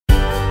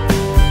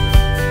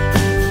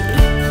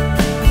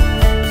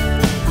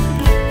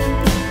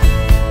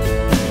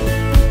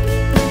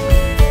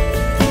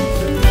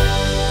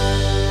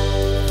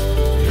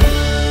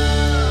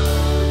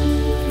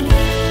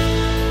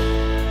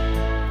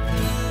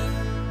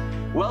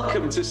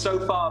Welcome to So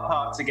Far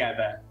Apart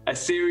Together, a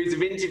series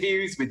of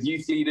interviews with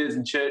youth leaders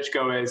and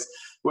churchgoers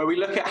where we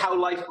look at how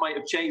life might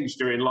have changed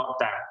during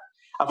lockdown.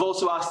 I've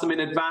also asked them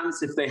in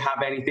advance if they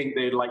have anything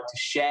they'd like to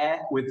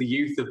share with the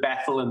youth of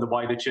Bethel and the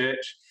wider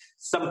church,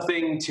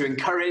 something to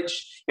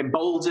encourage,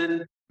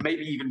 embolden,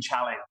 maybe even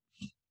challenge.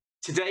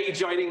 Today,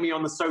 joining me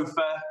on the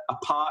sofa,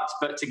 apart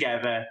but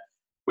together,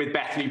 with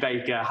Bethany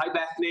Baker. Hi,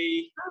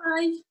 Bethany.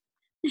 Hi.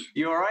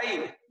 You all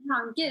right?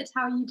 I'm good.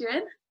 How are you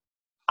doing?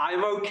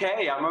 I'm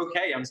okay.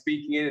 I'm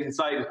speaking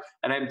inside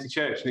an empty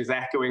church and it's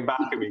echoing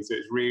back at me, so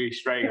it's really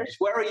strange.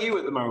 Where are you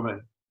at the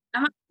moment?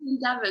 I'm actually in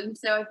Devon,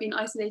 so I've been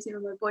isolated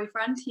with my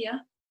boyfriend here.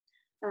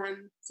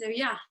 So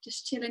yeah,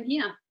 just chilling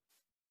here.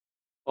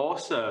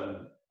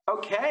 Awesome.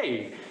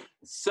 Okay.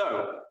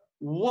 So,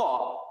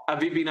 what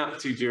have you been up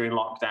to during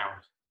lockdown?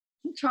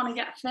 I'm trying to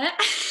get fit.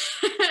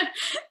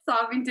 So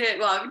I've been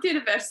doing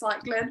a bit of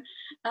cycling,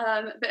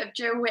 a bit of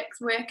Joe Wicks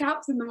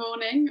workouts in the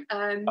morning.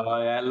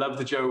 Oh yeah, love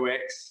the Joe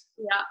Wicks.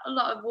 Yeah, a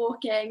lot of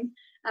walking.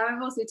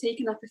 I've also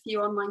taken up a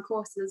few online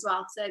courses as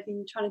well. So I've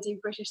been trying to do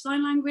British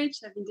Sign Language.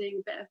 I've been doing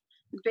a bit of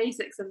the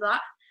basics of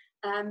that.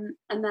 And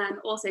then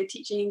also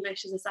teaching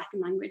English as a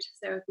second language.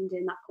 So I've been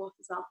doing that course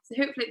as well. So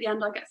hopefully at the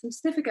end I'll get some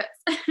certificates.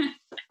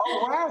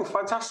 Oh wow,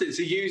 fantastic.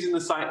 So using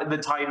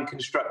the time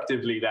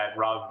constructively then,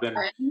 rather than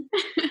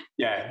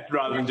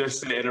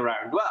just sitting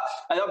around. Well,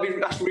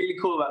 that's really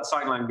cool about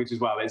sign language as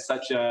well. It's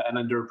such an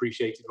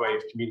underappreciated way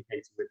of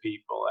communicating with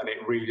people, and it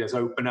really does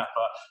open up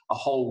a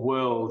whole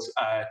world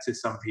to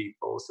some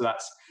people. So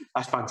that's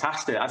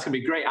fantastic. That's going to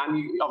be great,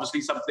 and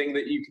obviously something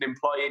that you can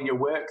employ in your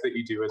work that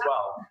you do as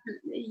well.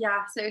 Yeah,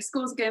 so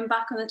school's going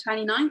back on the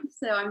 29th,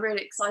 so I'm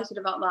really excited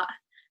about that.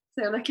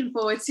 So looking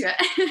forward to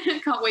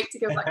it. Can't wait to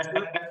go back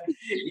to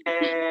it.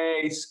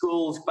 Yay,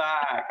 school's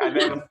back. I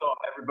never thought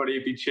everybody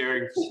would be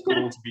cheering for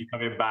school to be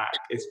coming back.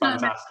 It's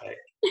fantastic.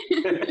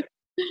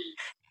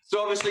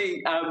 So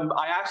obviously,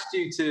 I asked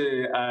you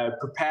to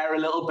prepare a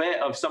little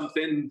bit of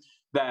something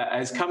that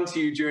has come to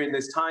you during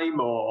this time,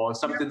 or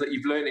something that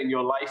you've learned in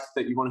your life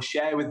that you want to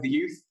share with the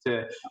youth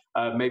to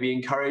maybe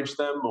encourage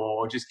them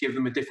or just give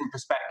them a different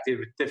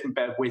perspective, a different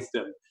bit of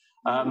wisdom.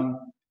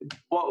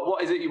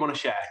 What is it you want to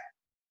share?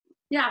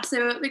 Yeah,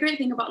 so the great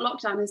thing about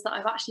lockdown is that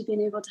I've actually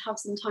been able to have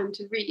some time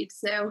to read.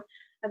 So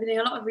I've been doing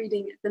a lot of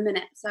reading at the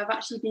minute. So I've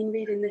actually been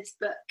reading this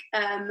book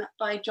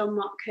by John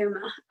Mark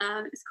Comer.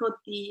 It's called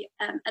The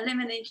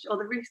Elimination, or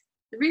the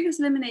Ruthless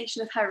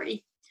Elimination of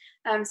Hurry.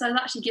 So I was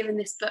actually given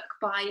this book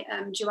by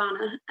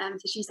Joanna,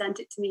 so she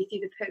sent it to me through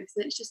the post,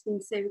 and it's just been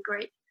so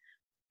great.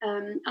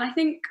 And I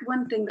think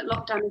one thing that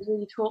lockdown has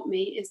really taught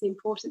me is the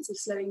importance of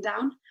slowing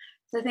down.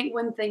 So I think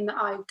one thing that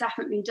I've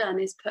definitely done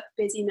is put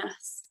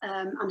busyness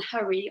and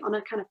hurry on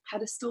a kind of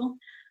pedestal,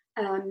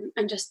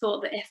 and just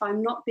thought that if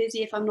I'm not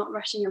busy, if I'm not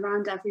rushing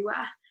around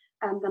everywhere,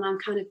 then I'm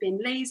kind of being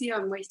lazy, or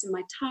I'm wasting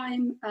my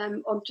time,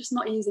 or just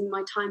not using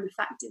my time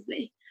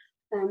effectively.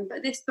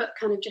 But this book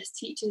kind of just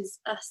teaches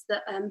us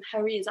that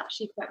hurry is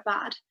actually quite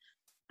bad.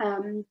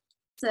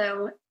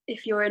 So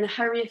if you're in a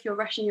hurry, if you're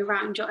rushing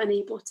around, you're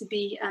unable to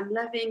be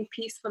loving,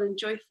 peaceful and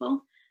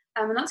joyful.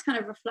 And that's kind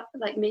of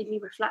made me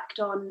reflect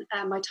on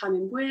my time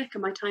in work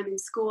and my time in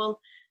school,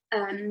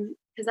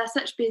 because they're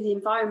such busy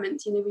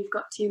environments. You know, we've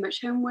got too much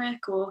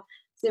homework or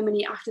so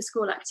many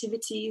after-school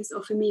activities,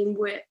 or for me in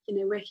work, you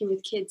know, working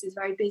with kids is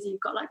very busy. You've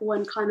got like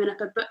one climbing up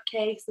a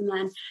bookcase, and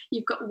then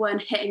you've got one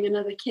hitting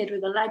another kid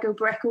with a Lego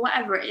brick or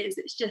whatever it is.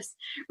 It's just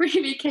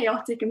really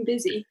chaotic and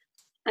busy.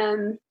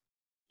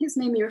 It's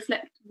made me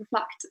reflect,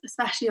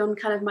 especially on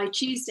kind of my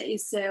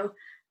Tuesdays. So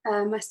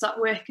I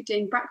start work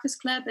doing breakfast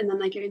club, and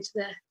then I go into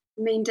the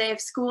main day of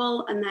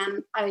school, and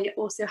then I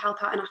also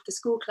help out an after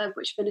school club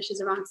which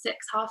finishes around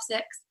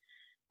 6:30.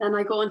 Then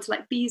I go on to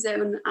like B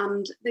Zone,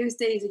 and those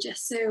days are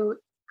just so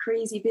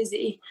crazy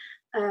busy,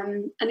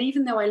 and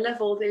even though I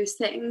love all those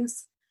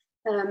things,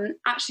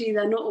 actually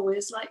they're not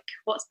always like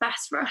what's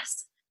best for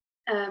us.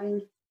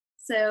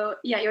 So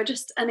yeah, you're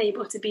just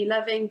unable to be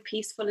loving,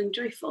 peaceful and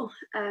joyful.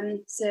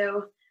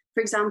 So for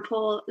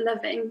example,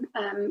 loving,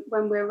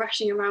 when we're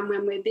rushing around,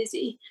 when we're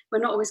busy, we're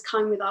not always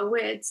kind with our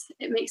words.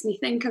 It makes me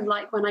think of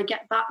like when I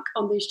get back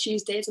on those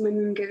Tuesdays and my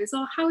mum goes,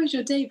 "Oh, how was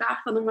your day, Beth?"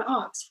 And I'm like,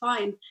 "Oh, it's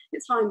fine,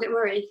 don't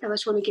worry, I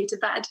just want to go to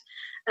bed."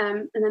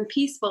 And then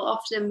peaceful,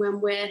 often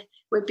when we're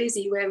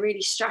busy, we're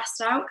really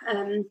stressed out,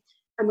 and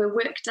we're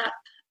worked up.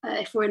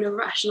 If we're in a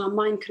rush, and our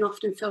mind can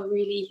often feel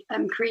really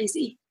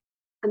crazy.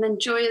 And then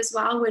joy as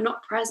well, we're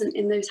not present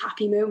in those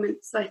happy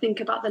moments. So I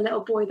think about the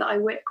little boy that I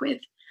work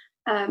with.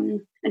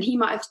 And he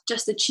might have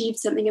just achieved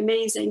something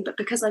amazing, but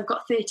because I've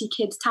got 30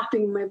 kids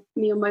tapping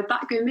me on my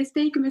back going, Miss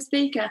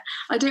Baker,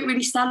 I don't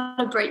really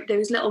celebrate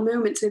those little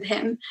moments with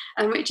him,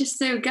 which is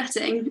so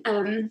gutting.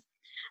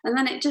 And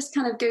then it just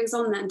kind of goes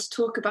on then to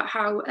talk about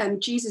how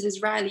Jesus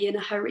is rarely in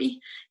a hurry.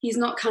 He's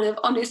not kind of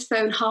on his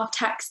phone, half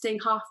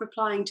texting, half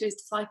replying to his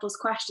disciples'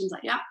 questions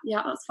like, yeah,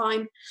 that's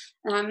fine.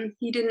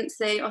 He didn't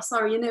say, "Oh,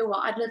 sorry, you know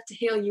what, I'd love to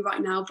heal you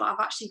right now, but I've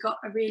actually got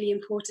a really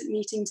important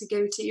meeting to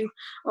go to,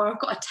 or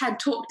I've got a TED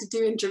talk to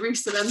do in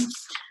Jerusalem."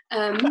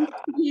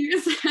 He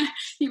was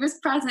he was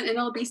present in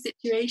all these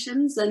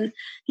situations, and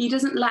he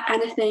doesn't let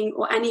anything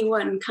or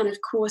anyone kind of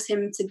cause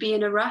him to be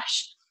in a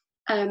rush.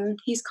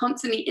 He's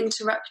constantly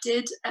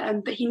interrupted,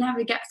 but he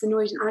never gets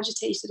annoyed and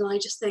agitated. And I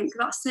just think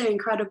that's so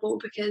incredible,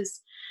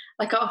 because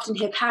like I often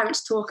hear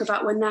parents talk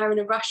about when they're in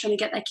a rush trying to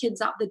get their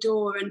kids out the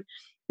door and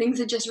things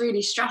are just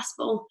really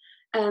stressful.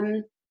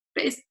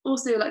 But it's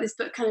also like this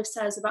book kind of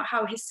says about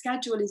how his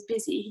schedule is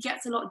busy. He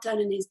gets a lot done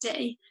in his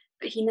day,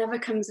 but he never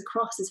comes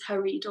across as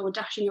hurried or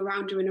dashing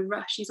around or in a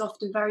rush. He's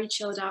often very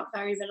chilled out,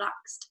 very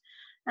relaxed.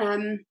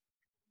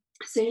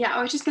 So yeah,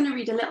 I was just going to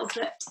read a little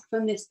bit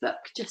from this book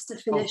just to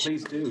finish. Oh,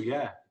 please do,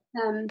 yeah.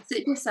 So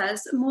it just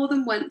says, more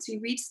than once we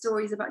read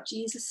stories about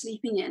Jesus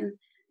sleeping in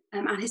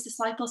and his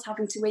disciples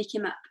having to wake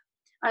him up.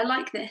 I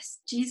like this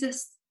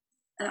Jesus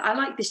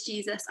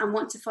and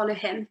want to follow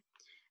him.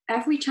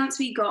 Every chance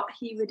we got,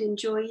 he would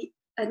enjoy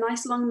a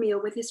nice long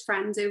meal with his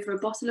friends over a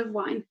bottle of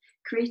wine,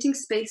 creating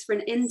space for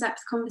an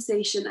in-depth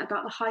conversation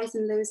about the highs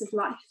and lows of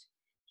life.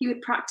 He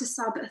would practice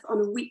Sabbath on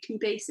a weekly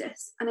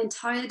basis, an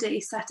entire day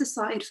set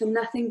aside for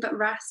nothing but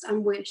rest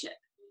and worship,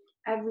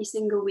 every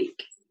single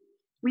week.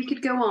 We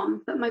could go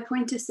on, but my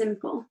point is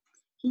simple.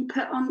 He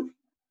put on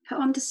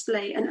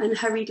display an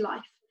unhurried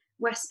life,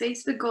 where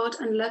space for God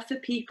and love for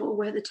people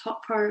were the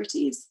top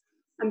priorities.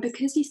 And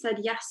because he said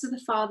yes to the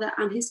Father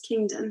and his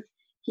kingdom,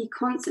 he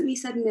constantly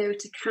said no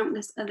to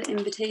countless other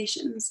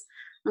invitations.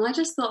 And I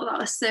just thought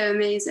that was so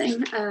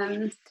amazing.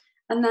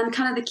 And then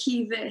kind of the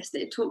key verse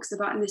that it talks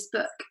about in this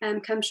book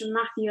comes from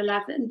Matthew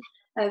 11,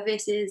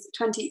 verses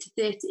 28 to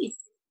 30.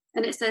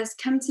 And it says,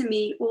 come to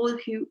me, all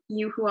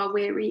you who are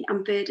weary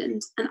and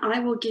burdened, and I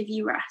will give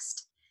you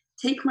rest.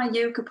 Take my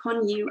yoke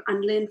upon you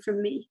and learn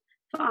from me,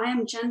 for I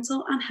am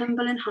gentle and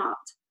humble in heart,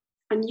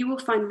 and you will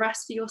find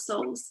rest for your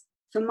souls.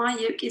 For my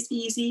yoke is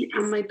easy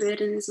and my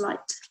burden is light.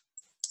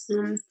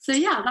 So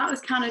yeah, that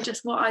was kind of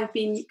just what I've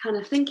been kind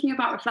of thinking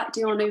about,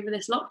 reflecting on over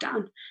this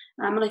lockdown.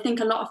 And I think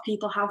a lot of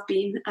people have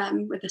been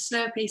with a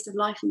slower pace of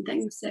life and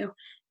things. So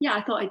yeah,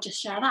 I thought I'd just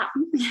share that.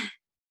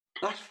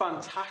 That's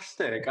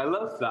fantastic. I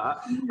love that.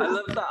 I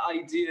love that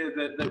idea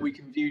that we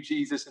can view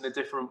Jesus in a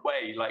different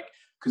way. Like,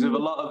 because of a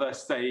lot of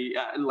us, they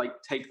like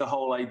take the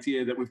whole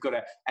idea that we've got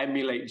to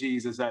emulate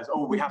Jesus as,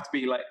 oh, we have to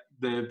be like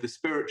the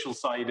spiritual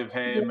side of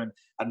him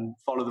and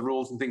follow the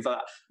rules and things like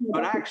that.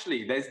 But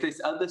actually, there's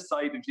this other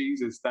side of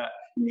Jesus that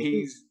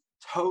he's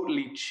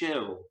totally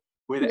chill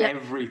with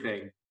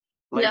everything.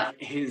 Like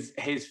his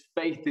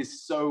faith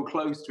is so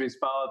close to his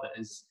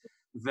Father's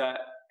that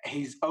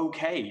he's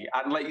okay.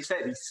 And like you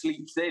said, he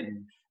sleeps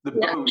in. The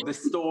boat, the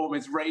storm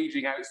is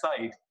raging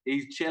outside.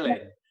 He's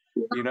chilling.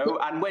 You know,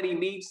 and when he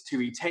needs to,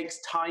 he takes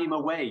time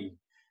away.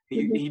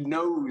 He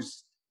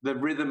knows the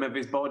rhythm of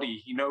his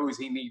body. He knows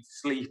he needs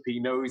sleep. He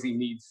knows he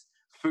needs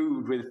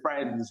food with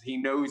friends. He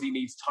knows he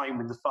needs time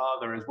with the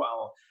Father as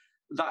well.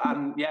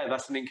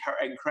 That's an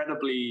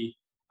incredibly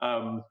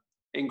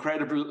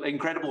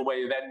incredible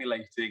way of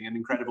emulating, an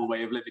incredible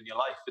way of living your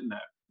life, isn't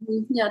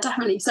it? Yeah,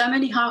 definitely. So I'm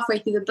only halfway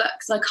through the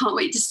book, so I can't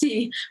wait to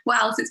see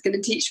what else it's going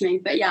to teach me.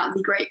 But yeah, it'll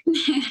be great.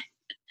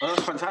 Well,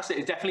 that's fantastic.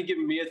 It's definitely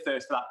given me a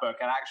thirst for that book.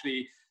 And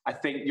actually, I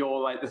think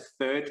you're like the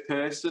third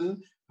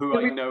person who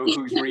I know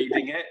who's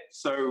reading it.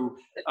 So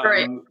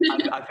I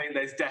think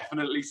there's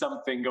definitely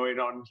something going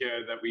on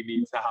here that we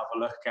need to have a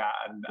look at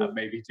and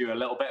maybe do a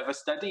little bit of a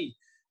study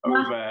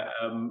over.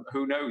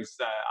 Who knows?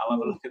 I'll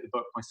have a look at the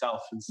book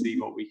myself and see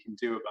what we can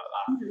do about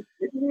that.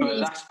 But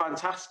that's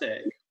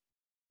fantastic.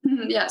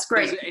 Yeah, it's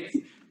great.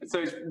 So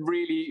it's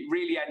really,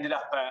 really ended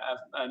up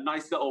a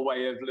nice little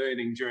way of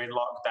learning during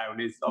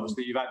lockdown. Is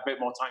obviously you've had a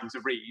bit more time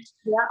to read,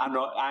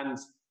 and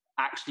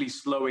actually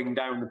slowing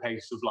down the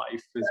pace of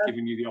life has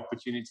given you the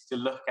opportunity to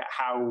look at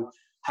how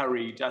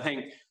hurried. I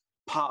think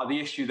part of the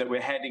issue that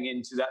we're heading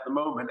into at the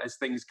moment as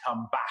things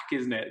come back,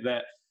 isn't it?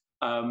 That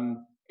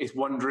it's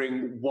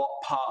wondering what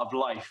part of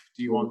life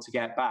do you want to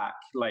get back?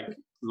 Like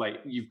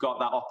you've got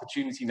that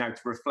opportunity now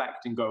to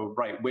reflect and go,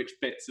 right, which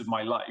bits of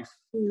my life,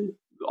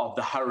 of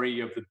the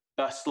hurry, of the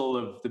bustle,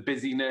 of the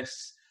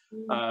busyness,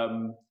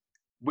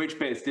 which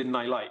bits didn't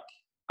I like?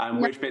 And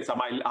which bits have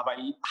I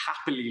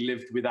happily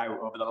lived without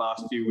over the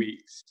last few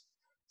weeks?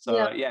 So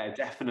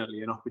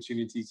definitely an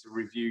opportunity to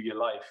review your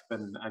life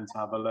and to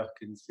have a look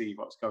and see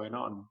what's going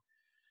on.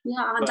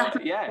 Yeah,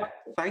 definitely. Yeah,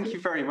 thank you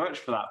very much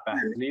for that,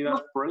 Bethany.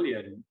 That's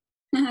brilliant.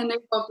 No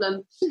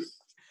problem.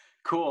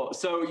 Cool.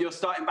 So you're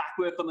starting back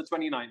work on the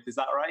 29th, is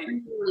that right?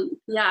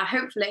 Yeah,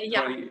 hopefully.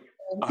 Yeah.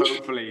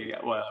 Hopefully.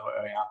 Well,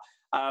 yeah.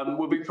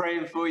 We'll be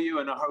praying for you,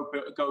 and I hope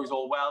it goes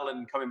all well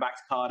and coming back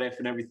to Cardiff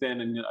and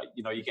everything, and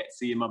you get to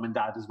see your mum and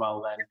dad as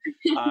well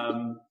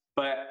then.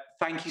 But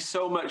thank you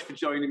so much for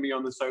joining me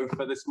on the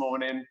sofa this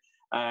morning.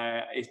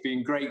 It's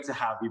been great to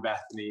have you,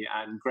 Bethany,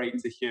 and great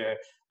to hear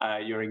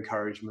your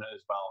encouragement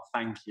as well.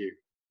 Thank you.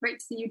 Great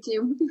to see you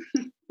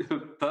too.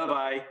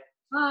 Bye-bye.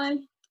 Bye.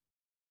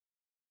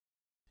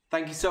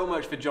 Thank you so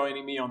much for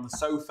joining me on the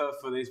sofa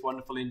for this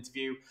wonderful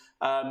interview.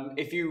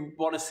 If you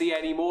want to see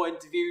any more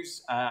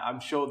interviews, I'm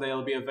sure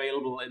they'll be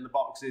available in the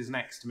boxes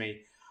next to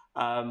me.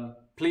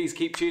 Please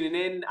keep tuning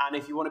in, and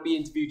if you want to be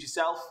interviewed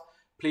yourself,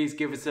 please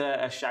give us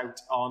a shout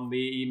on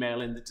the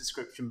email in the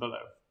description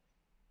below.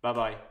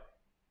 Bye-bye.